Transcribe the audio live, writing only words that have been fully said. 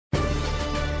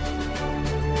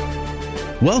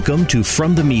Welcome to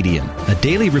From the Median, a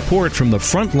daily report from the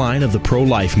front line of the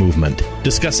pro-life movement,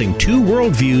 discussing two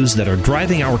worldviews that are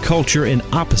driving our culture in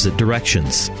opposite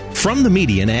directions. From the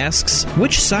Median asks,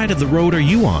 which side of the road are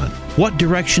you on? What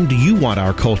direction do you want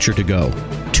our culture to go?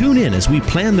 Tune in as we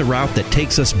plan the route that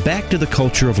takes us back to the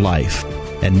culture of life.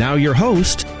 And now your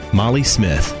host, Molly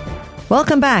Smith.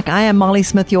 Welcome back. I am Molly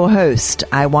Smith, your host.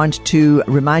 I want to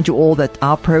remind you all that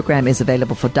our program is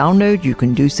available for download. You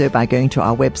can do so by going to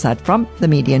our website,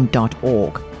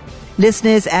 fromthemedian.org.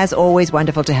 Listeners, as always,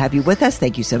 wonderful to have you with us.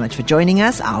 Thank you so much for joining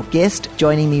us. Our guest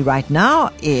joining me right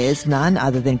now is none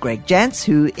other than Greg Jantz,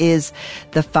 who is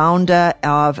the founder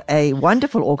of a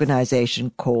wonderful organization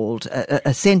called,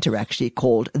 a center actually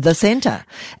called The Center.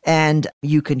 And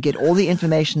you can get all the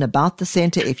information about The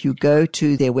Center if you go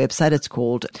to their website. It's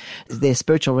called their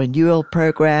Spiritual Renewal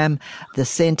Program. The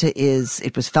Center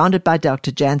it was founded by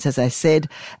Dr. Jantz, as I said.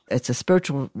 It's a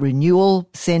spiritual renewal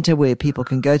center where people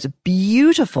can go. It's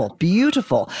beautiful.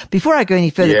 Before I go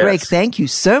any further, yes. Greg, thank you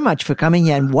so much for coming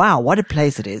here. And wow, what a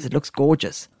place it is. It looks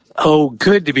gorgeous. Oh,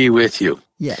 good to be with you.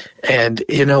 Yeah. And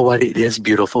you know what? It is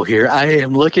beautiful here. I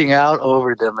am looking out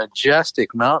over the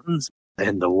majestic mountains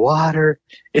and the water.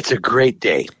 It's a great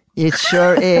day. It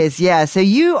sure is. Yeah. So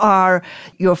you're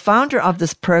founder of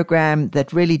this program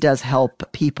that really does help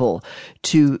people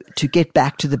to get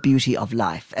back to the beauty of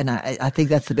life. And I think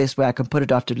that's the best way I can put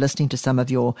it after listening to some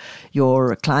of your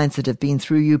clients that have been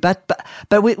through you. But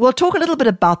we'll talk a little bit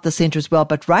about the center as well.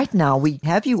 But right now we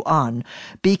have you on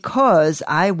because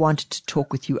I wanted to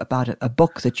talk with you about a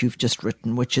book that you've just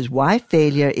written, which is Why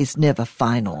Failure is Never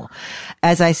Final.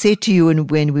 As I said to you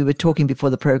when we were talking before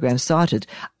the program started,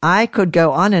 I could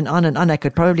go on and on and on. I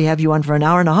could probably have you on for an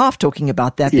hour and a half talking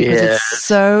about that because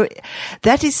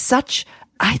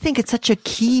I think it's such a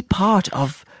key part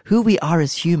of who we are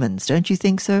as humans. Don't you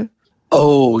think so?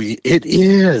 Oh, it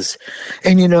is.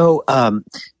 And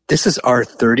this is our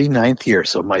 39th year.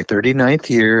 So my 39th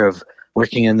year of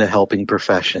working in the helping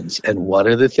professions. And one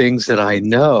of the things that I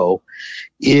know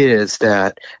is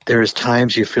that there's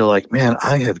times you feel like, man,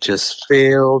 I have just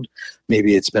failed.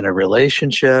 Maybe it's been a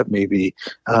relationship. Maybe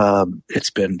it's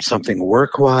been something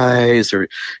work-wise or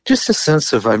just a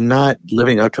sense of I'm not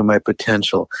living up to my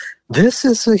potential. This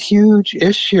is a huge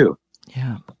issue.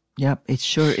 Yeah. Yep, it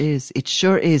sure is. It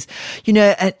sure is.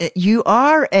 You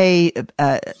are a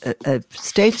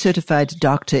state certified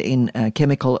doctor in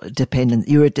chemical dependence.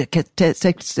 You're a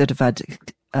state certified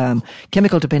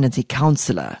chemical dependency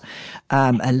counselor,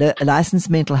 a licensed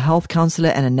mental health counselor,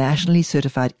 and a nationally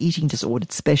certified eating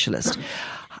disordered specialist.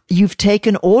 You've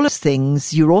taken all of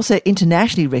things. You're also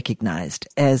internationally recognized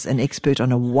as an expert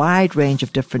on a wide range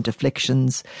of different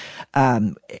afflictions,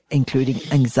 including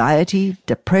anxiety,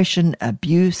 depression,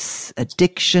 abuse,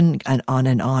 addiction, and on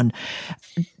and on.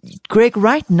 Greg,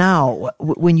 right now,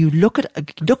 when you look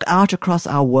out across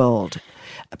our world,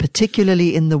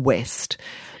 particularly in the West,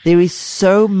 there is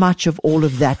so much of all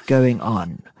of that going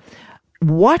on.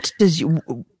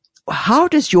 How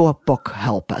does your book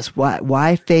help us?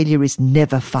 Why failure is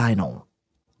never final?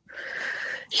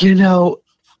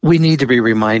 We need to be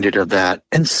reminded of that.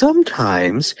 And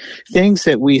sometimes things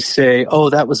that we say,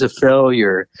 oh, that was a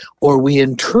failure, or we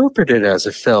interpret it as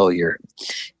a failure.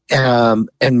 And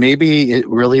maybe it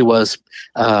really was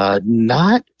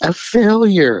not a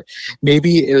failure.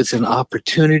 Maybe it was an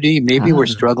opportunity. Maybe we're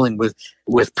struggling with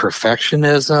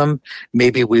perfectionism.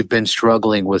 Maybe we've been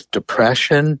struggling with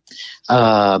depression.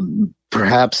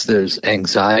 Perhaps there's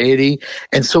anxiety.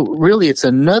 And so really it's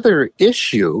another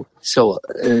issue. So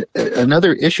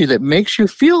another issue that makes you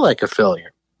feel like a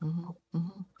failure. Mm-hmm.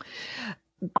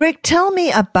 Mm-hmm. Greg, tell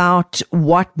me about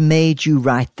what made you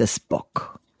write this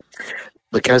book.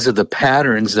 Because of the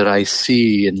patterns that I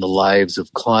see in the lives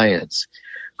of clients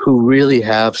who really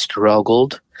have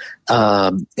struggled,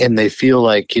 and they feel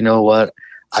like, you know what,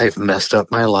 I've messed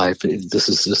up my life. This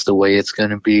is just the way it's going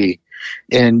to be.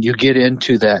 And you get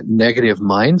into that negative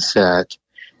mindset,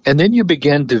 and then you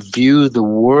begin to view the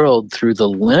world through the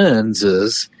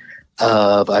lenses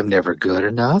of I'm never good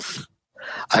enough.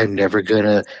 I'm never going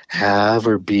to have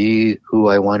or be who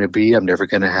I want to be. I'm never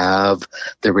going to have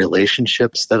the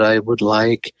relationships that I would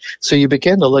like. So you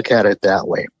begin to look at it that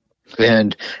way.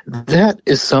 And that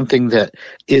is something that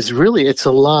is really, it's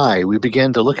a lie. We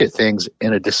begin to look at things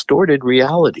in a distorted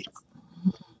reality.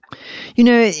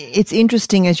 It's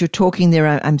interesting as you're talking there,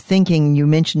 I'm thinking, you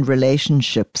mentioned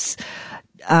relationships.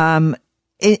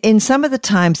 in some of the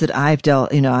times that I've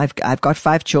dealt, I've got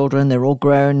 5 children. They're all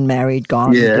grown, married,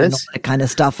 gone, and all that kind of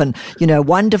stuff. And,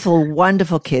 wonderful,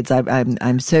 wonderful kids.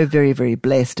 I'm so very, very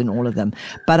blessed in all of them.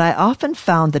 But I often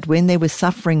found that when they were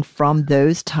suffering from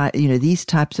those these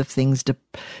types of things,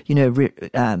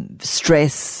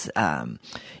 stress,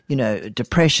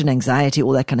 depression, anxiety,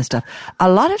 all that kind of stuff. A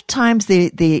lot of times there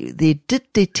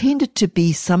tended to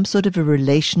be some sort of a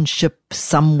relationship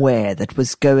somewhere that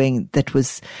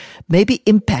was maybe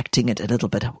impacting it a little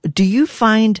bit. Do you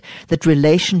find that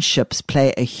relationships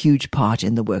play a huge part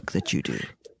in the work that you do?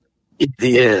 It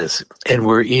is. And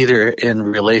we're either in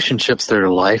relationships that are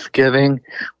life-giving,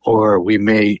 or we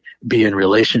may be in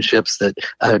relationships that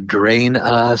drain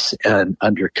us and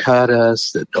undercut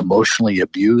us, that emotionally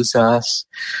abuse us.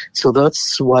 So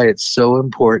that's why it's so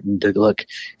important to look,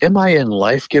 am I in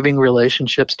life-giving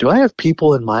relationships? Do I have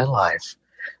people in my life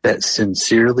that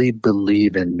sincerely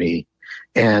believe in me?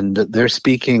 And they're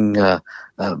speaking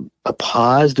a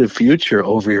positive future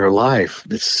over your life.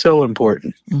 It's so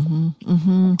important. Mm-hmm,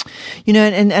 mm-hmm.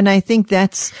 And I think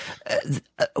that's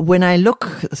when I look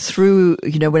through,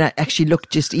 when I actually look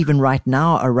just even right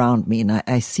now around me, and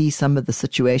I see some of the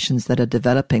situations that are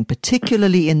developing,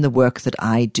 particularly in the work that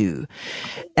I do.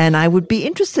 And I would be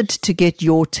interested to get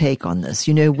your take on this.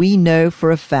 We know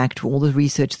for a fact, all the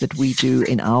research that we do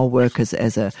in our work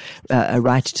as a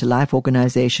Right to Life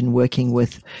organization, working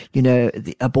with,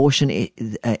 the abortion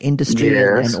industry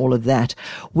and all of that.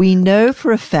 We know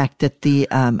for a fact that the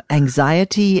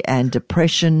anxiety and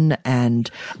depression and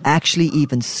actually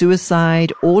even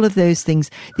suicide, all of those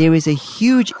things, there is a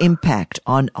huge impact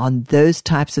on those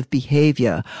types of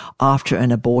behavior after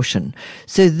an abortion.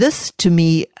 So this, to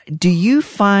me, do you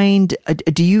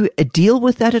deal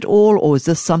with that at all, or is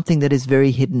this something that is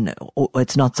very hidden, or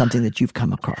it's not something that you've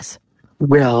come across?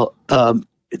 Well,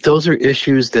 those are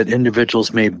issues that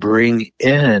individuals may bring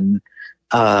in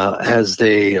as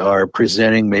they are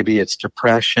presenting. Maybe it's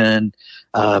depression,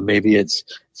 maybe it's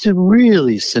a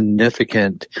really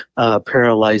significant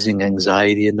paralyzing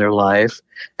anxiety in their life.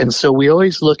 And so we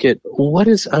always look at what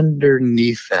is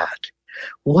underneath that.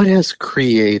 What has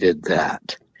created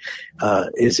that?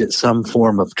 Is it some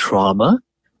form of trauma?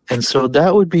 And so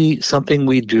that would be something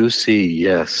we do see,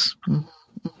 yes. Mm-hmm.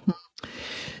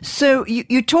 So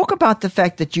you talk about the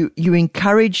fact that you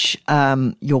encourage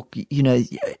we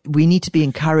need to be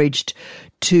encouraged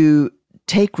to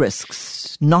take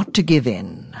risks, not to give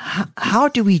in. How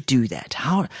do we do that?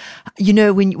 How,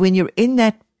 when you're in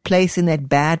that place, in that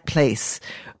bad place,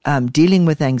 dealing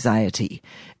with anxiety,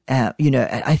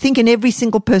 I think in every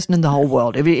single person in the whole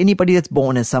world, anybody that's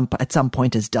born at some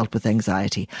point has dealt with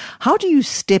anxiety. How do you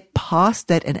step past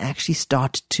that and actually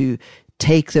start to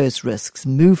take those risks,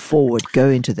 move forward, go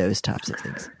into those types of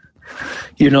things?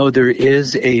 There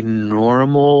is a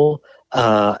normal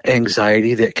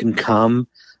anxiety that can come,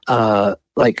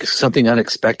 like something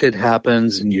unexpected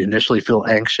happens and you initially feel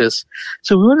anxious.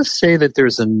 So we want to say that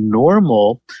there's a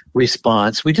normal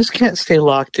response. We just can't stay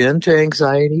locked into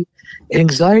anxiety.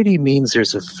 Anxiety means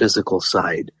there's a physical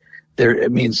side.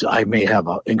 It means I may have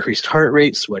an increased heart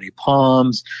rate, sweaty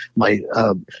palms, my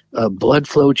blood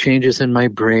flow changes in my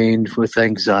brain with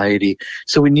anxiety.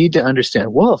 So we need to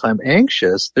understand, well, if I'm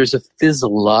anxious, there's a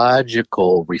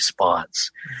physiological response.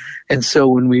 And so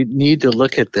when we need to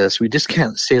look at this, we just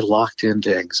can't stay locked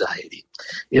into anxiety.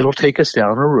 It'll take us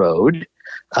down a road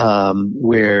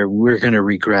where we're going to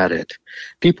regret it.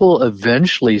 People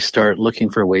eventually start looking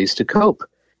for ways to cope.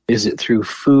 Is it through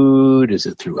food? Is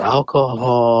it through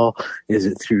alcohol? Is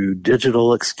it through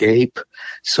digital escape?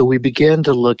 So we begin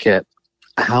to look at,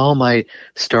 how am I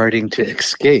starting to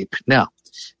escape? Now,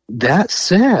 that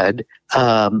said,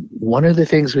 one of the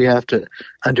things we have to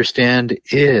understand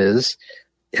is,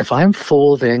 if I'm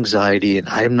full of anxiety and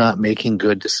I'm not making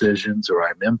good decisions, or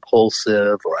I'm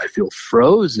impulsive, or I feel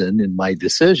frozen in my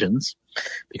decisions,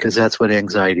 because that's what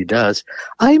anxiety does,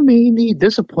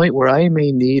 there's a point where I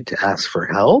may need to ask for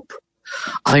help.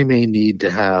 I may need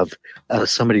to have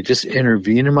somebody just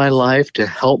intervene in my life to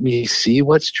help me see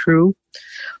what's true.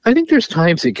 I think there's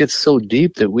times it gets so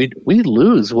deep that we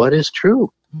lose what is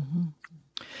true. Mm-hmm.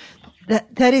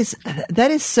 That is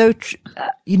so true.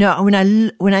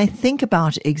 When I think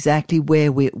about exactly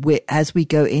where we as we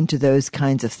go into those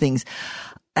kinds of things,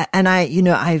 and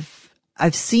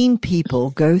I've seen people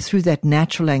go through that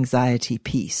natural anxiety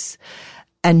piece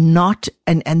and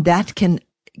that can,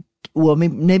 well,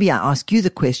 maybe I ask you the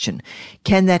question,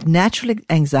 can that natural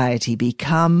anxiety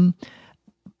become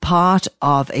part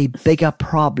of a bigger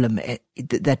problem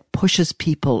that pushes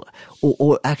people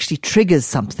or actually triggers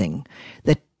something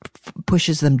that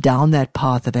pushes them down that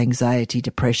path of anxiety,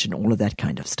 depression, all of that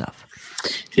kind of stuff?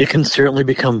 It can certainly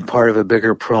become part of a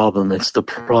bigger problem. It's the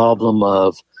problem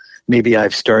of maybe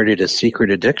I've started a secret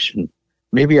addiction.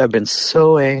 Maybe I've been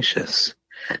so anxious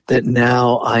that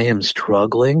now I am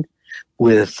struggling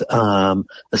with I'm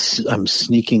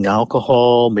sneaking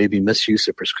alcohol, maybe misuse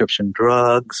of prescription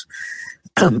drugs.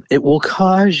 It will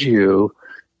cause you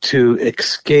to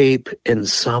escape in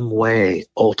some way,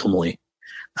 ultimately.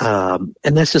 And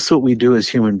that's just what we do as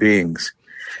human beings.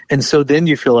 And so then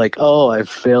you feel like, oh, I've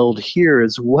failed here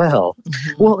as well.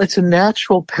 Mm-hmm. Well, it's a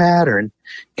natural pattern.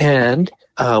 And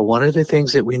one of the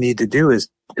things that we need to do is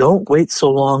don't wait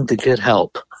so long to get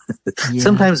help. Yeah.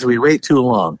 Sometimes we wait too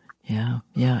long. Yeah,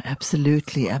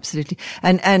 absolutely.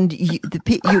 And you,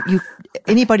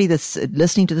 anybody that's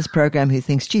listening to this program who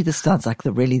thinks, gee, this sounds like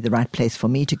really the right place for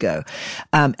me to go.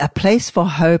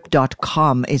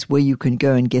 aplaceforhope.com is where you can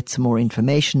go and get some more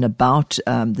information about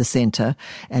the center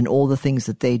and all the things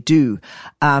that they do.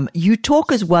 You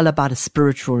talk as well about a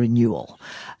spiritual renewal.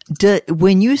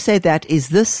 When you say that, is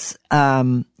this,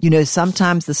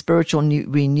 sometimes the spiritual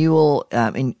renewal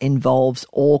involves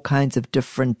all kinds of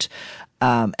different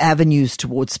avenues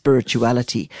towards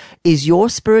spirituality. Is your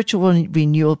spiritual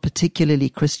renewal particularly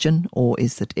Christian, or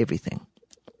is it everything?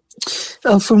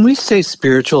 When we say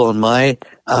spiritual, and my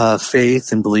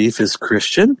faith and belief is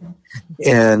Christian,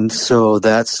 and so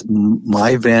that's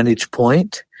my vantage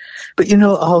point. But,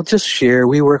 I'll just share,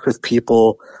 we work with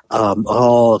people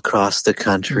all across the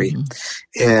country,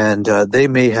 and they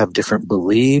may have different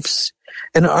beliefs,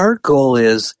 and our goal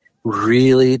is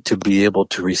really to be able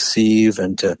to receive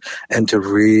and to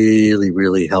really,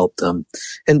 really help them.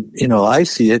 And, I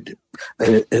see it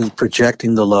in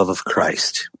projecting the love of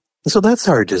Christ. So that's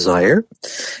our desire.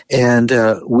 And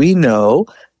we know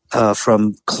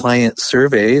from client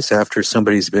surveys after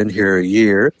somebody's been here a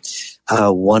year,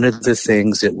 one of the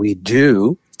things that we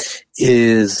do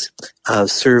is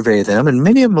survey them. And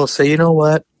many of them will say, you know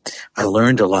what? I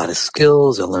learned a lot of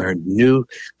skills. I learned new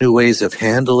ways of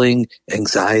handling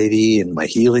anxiety and my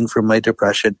healing from my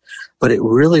depression. But it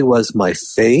really was my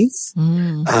faith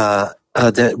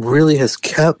that really has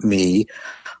kept me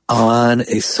on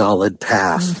a solid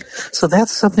path. So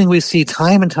that's something we see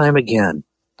time and time again.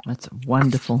 That's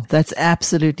wonderful. That's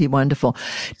absolutely wonderful.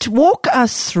 To walk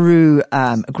us through,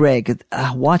 Greg,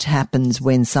 what happens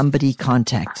when somebody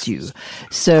contacts you.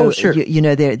 So, sure.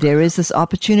 There is this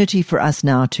opportunity for us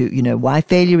now to, why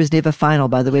failure is never final.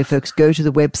 By the way, folks, go to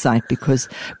the website because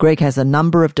Greg has a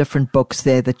number of different books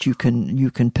there that you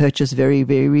can purchase very,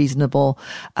 very reasonable.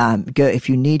 Go, if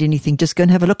you need anything, just go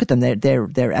and have a look at them.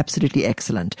 They're absolutely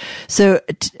excellent. So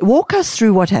walk us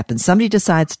through what happens. Somebody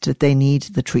decides that they need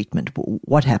the treatment.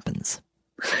 What happens?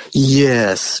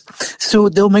 Yes. So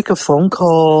they'll make a phone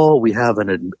call. We have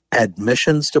an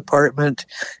admissions department,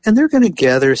 and they're going to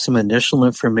gather some initial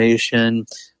information.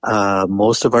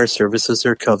 Most of our services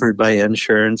are covered by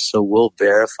insurance, so we'll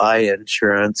verify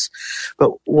insurance.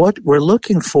 But what we're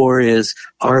looking for is,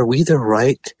 are we the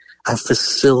right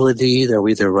facility? Are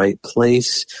we the right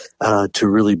place to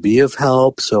really be of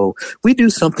help? So we do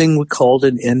something we called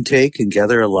an intake and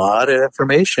gather a lot of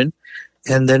information.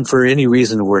 And then for any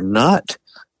reason we're not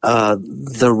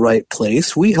the right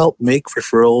place, we help make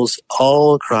referrals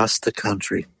all across the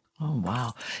country. Oh,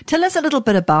 wow. Tell us a little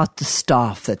bit about the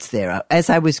staff that's there.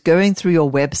 As I was going through your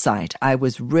website, I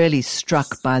was really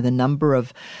struck by the number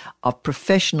of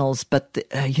professionals, but,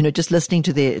 just listening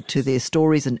to their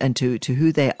stories and to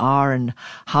who they are and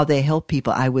how they help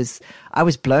people. I was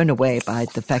blown away by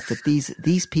the fact that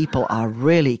these people are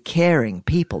really caring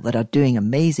people that are doing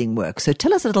amazing work. So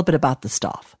tell us a little bit about the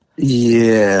staff.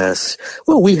 Yes.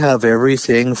 Well, we have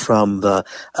everything from the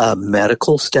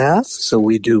medical staff. So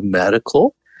we do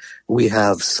medical. We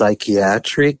have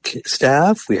psychiatric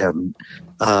staff. We have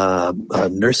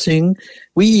nursing.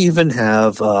 We even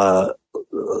have a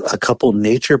couple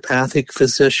naturopathic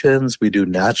physicians. We do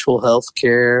natural health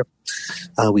care.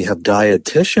 We have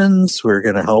dietitians. We're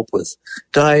going to help with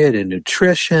diet and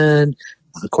nutrition.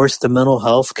 Of course, the mental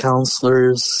health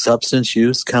counselors, substance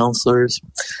use counselors.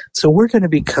 So we're going to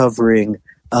be covering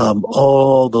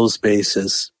all those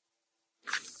bases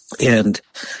and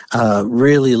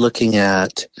really looking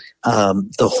at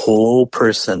the whole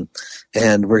person.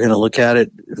 And we're going to look at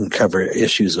it and cover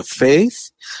issues of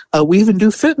faith. We even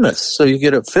do fitness. So you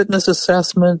get a fitness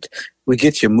assessment. We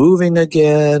get you moving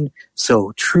again.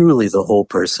 So truly the whole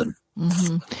person.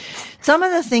 Mm-hmm. Some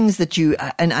of the things that you,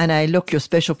 and I look, your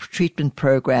special treatment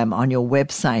program on your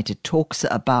website, it talks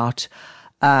about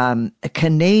a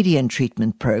Canadian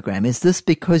treatment program. Is this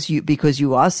because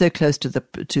you are so close to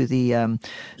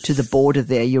the border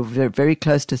there? You're very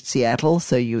close to Seattle,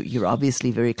 so you're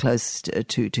obviously very close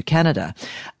to Canada.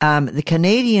 The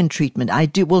Canadian treatment,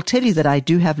 will tell you that I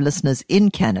do have listeners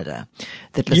in Canada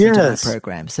that listen to my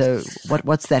program. So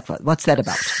what's that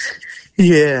about?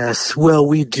 Yes. Well,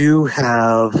 we do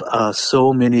have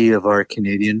so many of our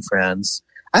Canadian friends,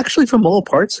 actually from all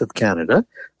parts of Canada,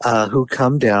 who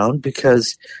come down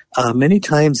because many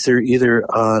times they're either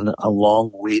on a long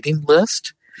waiting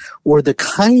list or the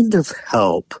kind of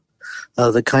help,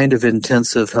 the kind of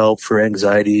intensive help for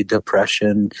anxiety,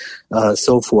 depression,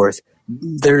 so forth.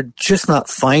 They're just not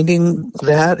finding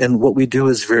that, and what we do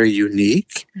is very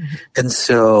unique. Mm-hmm. And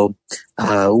so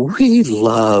we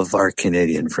love our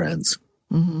Canadian friends.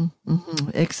 Mm-hmm, mm-hmm.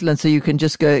 Excellent. So you can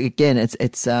just go again.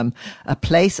 It's a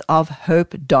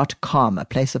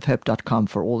placeofhope.com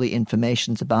for all the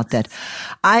information about that.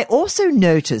 I also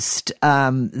noticed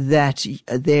that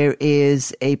there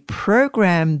is a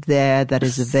program there that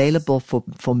is available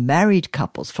for married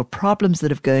couples, for problems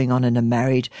that are going on in a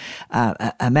marriage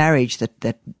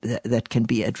that can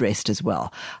be addressed as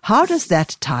well. How does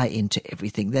that tie into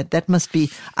everything? That must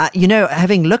be,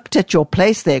 having looked at your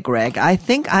place there, Greg, I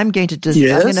think I'm going to just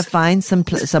I'm going to find some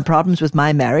problems with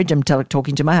my marriage. I'm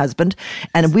talking to my husband,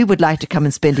 and we would like to come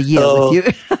and spend a year with you.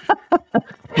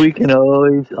 We can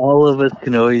all of us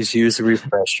can always use a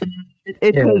refresher.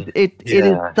 It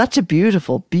is such a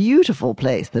beautiful, beautiful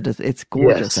place that it's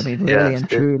gorgeous. Yes. I mean, really and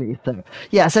truly.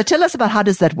 So tell us about how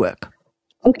does that work?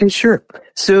 Okay, sure.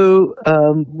 So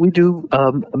we do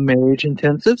marriage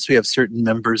intensives. We have certain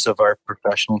members of our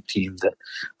professional team that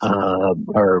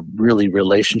are really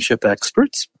relationship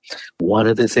experts. One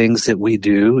of the things that we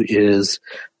do is,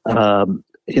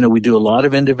 we do a lot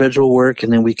of individual work,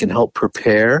 and then we can help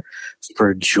prepare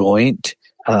for joint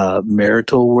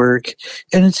marital work.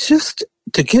 And it's just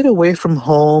to get away from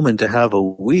home and to have a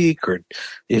week or,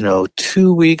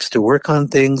 2 weeks to work on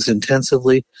things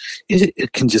intensively,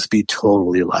 it can just be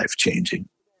totally life-changing.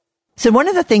 So one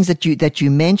of the things that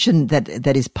you mentioned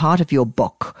that is part of your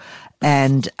book,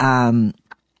 and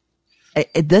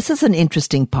this is an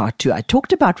interesting part too. I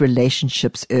talked about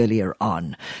relationships earlier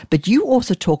on, but you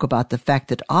also talk about the fact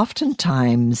that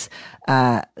oftentimes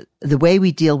the way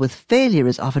we deal with failure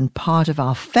is often part of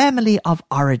our family of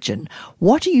origin.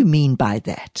 What do you mean by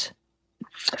that?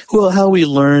 Well, how we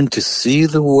learn to see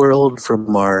the world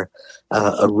from our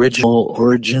original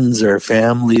origins, our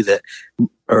family that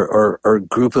or a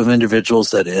group of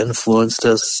individuals that influenced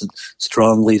us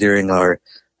strongly during our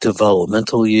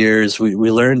developmental years. We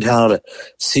learned how to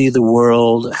see the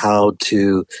world, how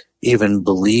to even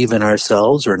believe in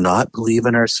ourselves or not believe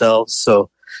in ourselves. So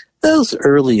those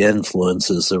early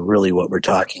influences are really what we're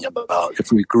talking about.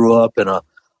 If we grew up in a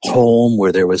home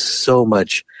where there was so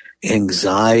much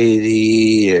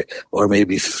anxiety or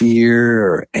maybe fear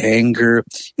or anger,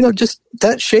 just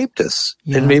that shaped us.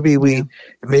 Yeah, and maybe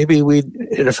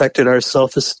it affected our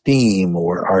self-esteem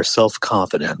or our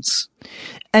self-confidence.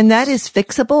 And that is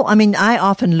fixable. I mean, I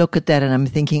often look at that and I'm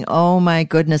thinking, oh my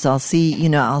goodness, I'll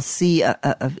see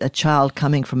a child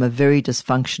coming from a very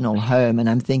dysfunctional home. And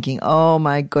I'm thinking, oh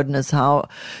my goodness, how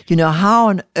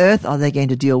on earth are they going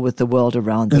to deal with the world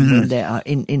around them when they are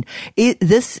in it?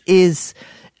 This is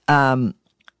a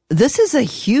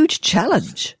huge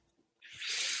challenge.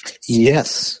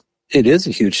 Yes, it is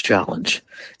a huge challenge.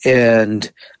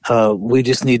 And we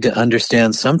just need to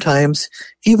understand sometimes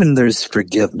even there's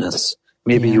forgiveness.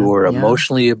 Maybe you were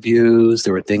emotionally abused.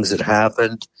 There were things that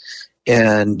happened,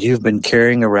 and you've been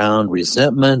carrying around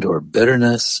resentment or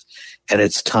bitterness, and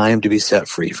it's time to be set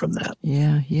free from that.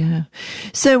 Yeah.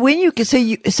 So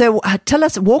tell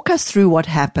us, walk us through what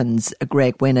happens,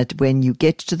 Greg, when you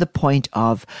get to the point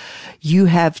of you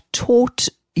have taught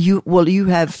you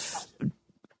have.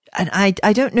 And I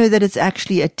don't know that it's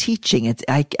actually a teaching.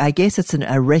 I guess it's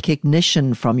a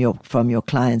recognition from your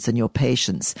clients and your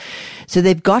patients. So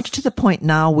they've got to the point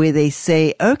now where they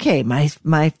say, okay, my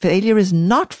failure is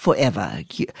not forever.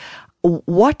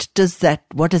 What does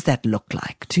that look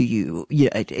like to you?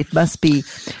 It must be,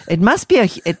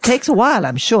 it takes a while,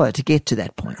 I'm sure, to get to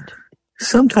that point.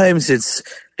 Sometimes it's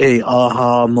a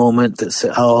aha moment that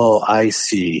says, oh, I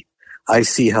see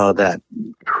how that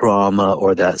trauma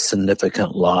or that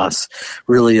significant loss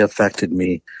really affected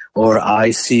me, or I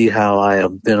see how I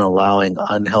have been allowing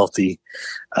unhealthy,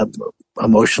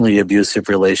 emotionally abusive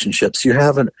relationships.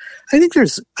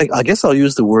 I guess I'll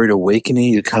use the word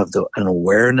awakening. You have an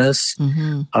awareness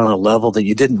on a level that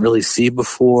you didn't really see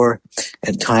before.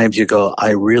 At times you go,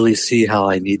 I really see how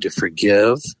I need to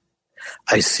forgive.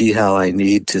 I see how I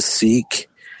need to seek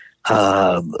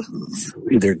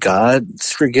either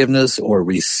God's forgiveness or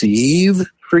receive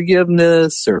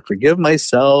forgiveness or forgive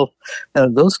myself.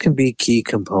 Those can be key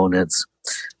components.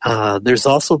 There's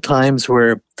also times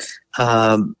where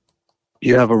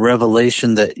you have a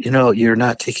revelation that, you're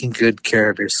not taking good care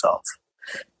of yourself.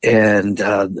 And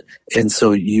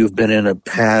so you've been in a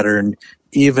pattern,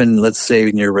 even let's say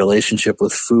in your relationship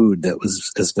with food that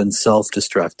has been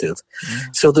self-destructive.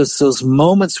 Mm. So there's those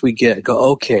moments we go,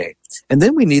 okay. And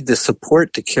then we need the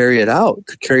support to carry it out,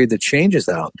 to carry the changes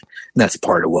out. And that's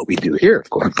part of what we do here, of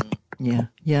course.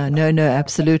 Yeah. No,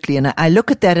 absolutely. And I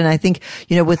look at that and I think,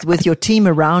 with your team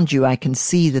around you, I can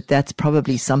see that that's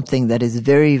probably something that is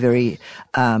very, very,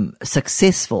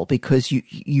 successful, because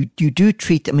you do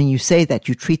treat, you say that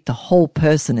you treat the whole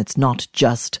person. It's not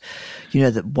just,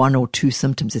 the one or two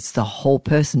symptoms. It's the whole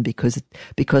person because,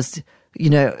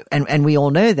 and we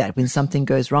all know that when something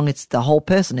goes wrong, it's the whole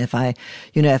person. If I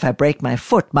break my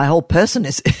foot, my whole person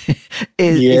is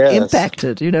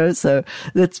impacted, so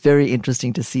that's very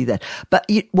interesting to see that.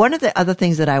 But one of the other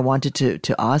things that I wanted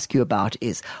to ask you about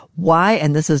is why,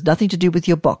 and this has nothing to do with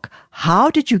your book, how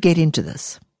did you get into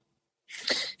this?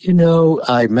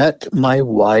 I met my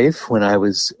wife when I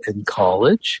was in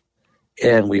college,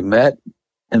 and we met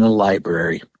in a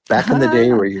library. Back in the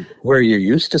day where you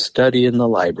used to study in the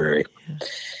library.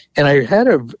 And I had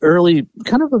an early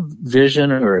kind of a vision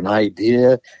or an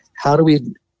idea. How do we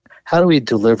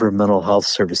deliver mental health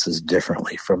services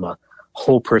differently from a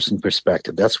whole person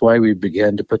perspective? That's why we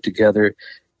began to put together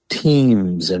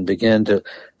teams and began to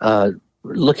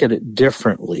look at it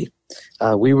differently.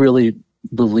 We really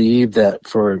believed that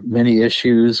for many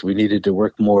issues, we needed to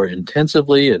work more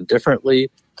intensively and differently,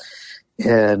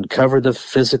 and cover the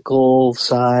physical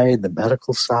side, the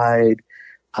medical side.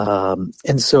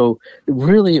 And so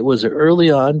really it was an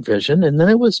early on vision. And then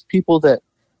it was people that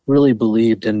really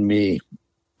believed in me.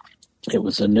 It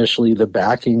was initially the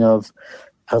backing of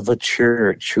a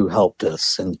church who helped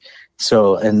us. And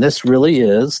this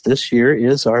year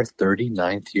is our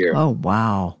 39th year. Oh,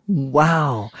 wow.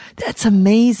 Wow. That's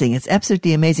amazing. It's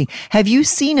absolutely amazing. Have you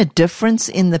seen a difference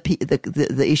in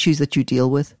the issues that you deal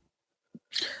with?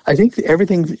 I think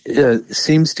everything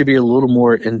seems to be a little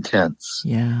more intense.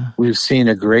 Yeah. We've seen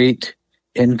a great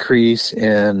increase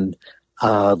in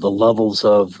the levels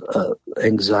of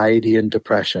anxiety and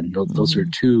depression. Those are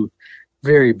two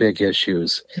very big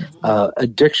issues.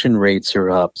 Addiction rates are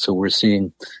up, so we're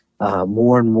seeing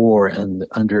more and more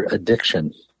under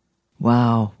addiction.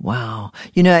 Wow.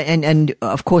 And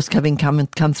of course, having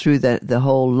come through the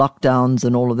whole lockdowns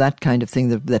and all of that kind of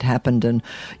thing that happened, and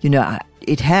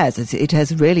it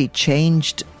has really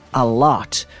changed a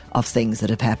lot of things that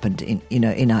have happened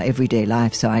in our everyday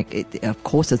life. So of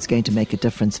course it's going to make a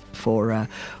difference for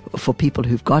people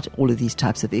who've got all of these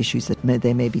types of issues that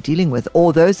they may be dealing with,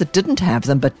 or those that didn't have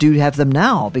them but do have them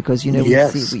now, because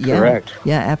yes, correct.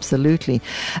 Yeah, absolutely.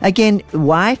 Again,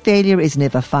 Why Failure is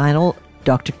Never Final.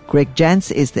 Dr. Greg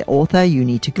Jantz is the author. You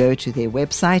need to go to their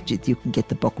website. You can get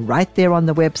the book right there on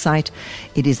the website.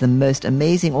 It is the most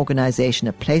amazing organization,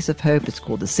 a place of hope. It's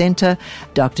called The Center.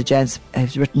 Dr. Jantz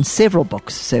has written several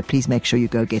books, so please make sure you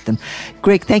go get them.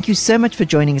 Greg, thank you so much for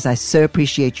joining us. I so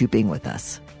appreciate you being with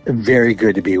us. Very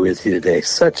good to be with you today.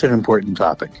 Such an important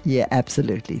topic. Yeah,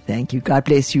 absolutely. Thank you. God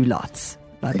bless you lots.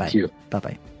 Bye-bye. Thank you.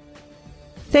 Bye-bye.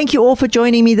 Thank you all for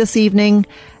joining me this evening.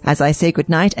 As I say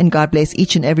goodnight and God bless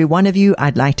each and every one of you,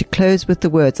 I'd like to close with the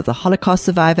words of the Holocaust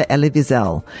survivor Elie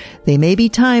Wiesel. There may be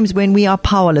times when we are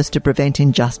powerless to prevent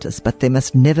injustice, but there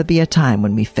must never be a time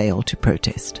when we fail to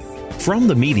protest. From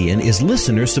the Median is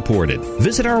listener supported.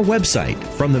 Visit our website,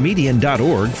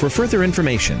 fromthemedian.org, for further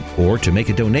information or to make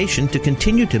a donation to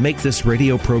continue to make this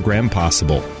radio program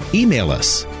possible. Email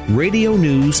us,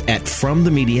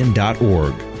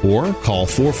 radionews@fromthemedian.org, or call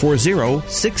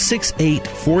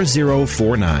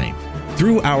 440-668-4049.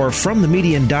 Through our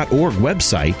FromTheMedian.org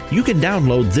website, you can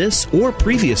download this or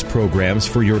previous programs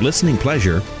for your listening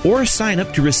pleasure, or sign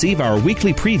up to receive our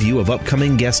weekly preview of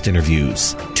upcoming guest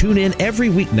interviews. Tune in every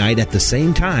weeknight at the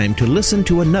same time to listen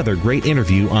to another great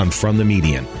interview on From the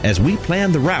Median, as we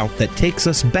plan the route that takes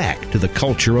us back to the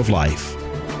culture of life.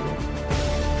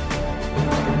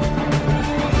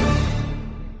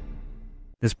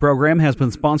 This program has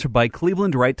been sponsored by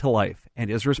Cleveland Right to Life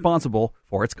and is responsible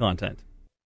for its content.